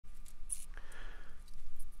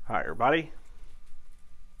Hi everybody.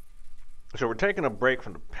 So we're taking a break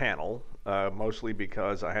from the panel, mostly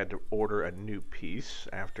because I had to order a new piece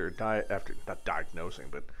after not diagnosing,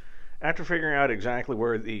 but after figuring out exactly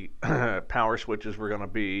where the power switches were going to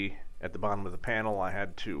be at the bottom of the panel. I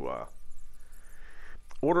had to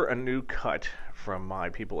order a new cut from my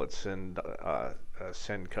people at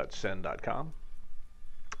sendcutsend.com.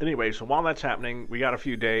 Anyway, so while that's happening, we got a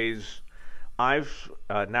few days. I've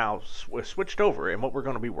now switched over, and what we're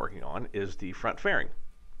going to be working on is the front fairing.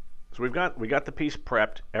 So we got the piece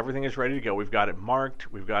prepped. Everything is ready to go. We've got it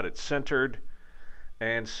marked. We've got it centered,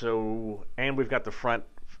 and we've got the front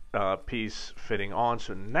piece fitting on.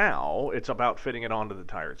 So now it's about fitting it onto the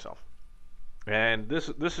tire itself. And this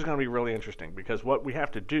is going to be really interesting because what we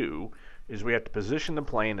have to do is we have to position the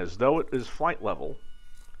plane as though it is flight level,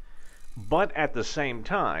 but at the same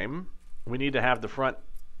time we need to have the front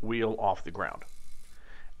wheel off the ground.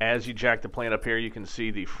 As you jack the plane up here, you can see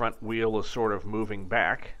the front wheel is sort of moving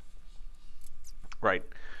back. Right.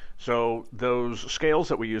 So those scales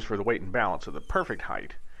that we use for the weight and balance are the perfect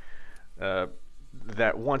height.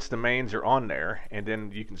 That once the mains are on there, and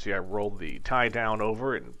then you can see I rolled the tie down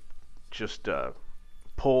over and just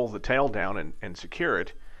pull the tail down and secure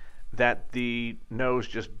it, that the nose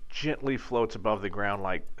just gently floats above the ground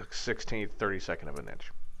like a 1/16, 32nd of an inch.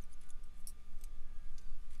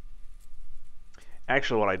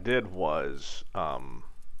 Actually, what I did was I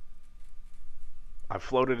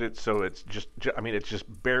floated it so it's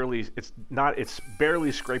barely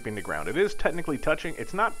scraping the ground. It is technically touching.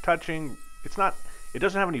 It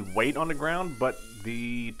doesn't have any weight on the ground, but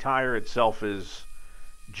the tire itself is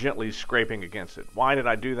gently scraping against it. Why did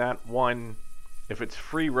I do that? One, if it's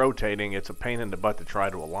free rotating, it's a pain in the butt to try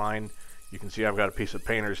to align. You can see I've got a piece of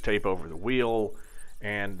painter's tape over the wheel,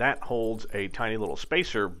 and that holds a tiny little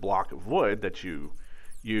spacer block of wood that you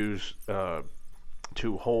use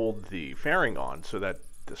to hold the fairing on so that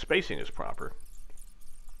the spacing is proper.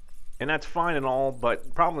 And that's fine and all, but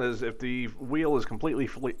the problem is if the wheel is completely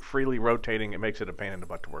freely rotating, it makes it a pain in the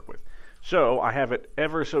butt to work with. So I have it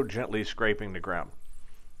ever so gently scraping the ground.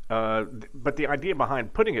 But the idea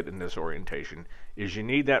behind putting it in this orientation is you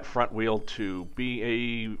need that front wheel to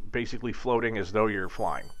be basically floating as though you're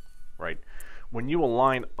flying, right? When you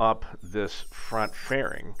align up this front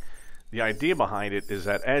fairing, the idea behind it is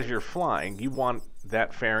that as you're flying, you want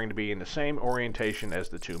that fairing to be in the same orientation as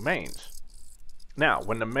the two mains. Now,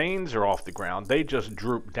 when the mains are off the ground, they just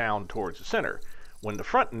droop down towards the center. When the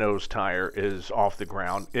front nose tire is off the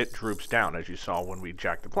ground, it droops down, as you saw when we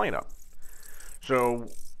jacked the plane up. So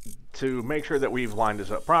to make sure that we've lined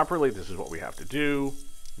this up properly, this is what we have to do.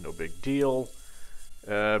 No big deal.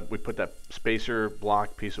 We put that spacer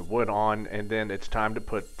block piece of wood on, and then it's time to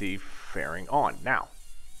put the fairing on. Now,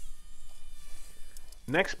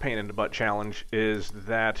 next pain in the butt challenge is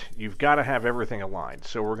that you've got to have everything aligned.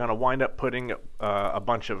 So we're going to wind up putting we're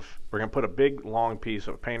going to put a big long piece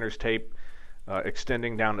of painter's tape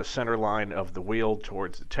extending down the center line of the wheel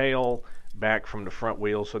towards the tail, back from the front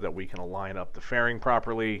wheel so that we can align up the fairing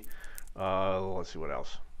properly. Let's see what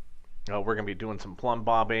else. We're going to be doing some plumb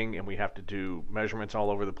bobbing, and we have to do measurements all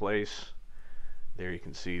over the place. There you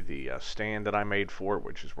can see the stand that I made for it,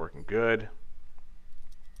 which is working good.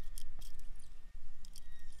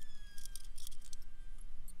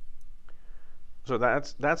 So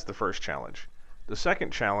that's the first challenge. The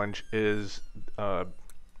second challenge is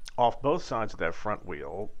off both sides of that front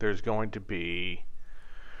wheel, there's going to be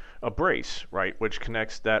a brace, right, which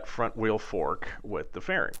connects that front wheel fork with the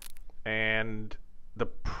fairing. And the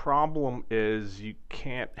problem is you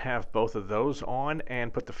can't have both of those on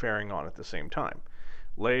and put the fairing on at the same time.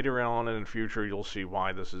 Later on in the future, you'll see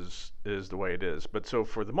why this is the way it is. But so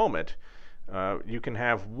for the moment, you can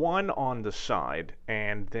have one on the side,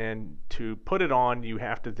 and then to put it on, you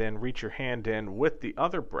have to then reach your hand in with the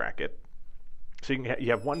other bracket. So you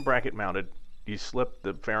have one bracket mounted, you slip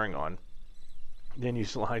the fairing on, then you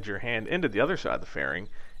slide your hand into the other side of the fairing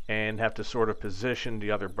and have to sort of position the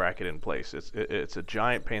other bracket in place. It's a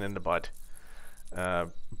giant pain in the butt,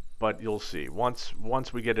 but you'll see. Once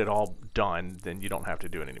we get it all done, then you don't have to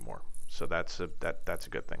do it anymore. So that's a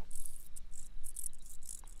good thing.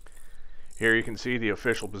 Here you can see the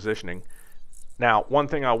official positioning. Now, one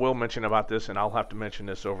thing I will mention about this, and I'll have to mention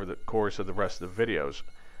this over the course of the rest of the videos,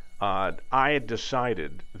 I had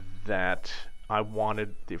decided that I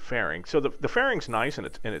wanted the fairing. So the fairing's nice and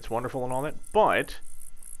it's wonderful and all that, but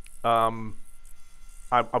I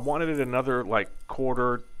wanted it another like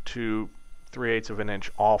 1/4 to 3/8 of an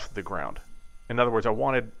inch off the ground. In other words, I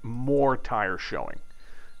wanted more tire showing.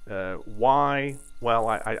 Why? Well,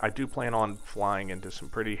 I do plan on flying into some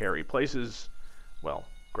pretty hairy places, well,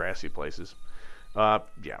 grassy places,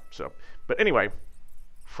 Yeah, so, but anyway,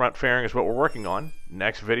 front fairing is what we're working on.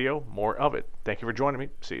 Next video, more of it. Thank you for joining me.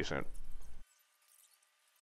 See you soon.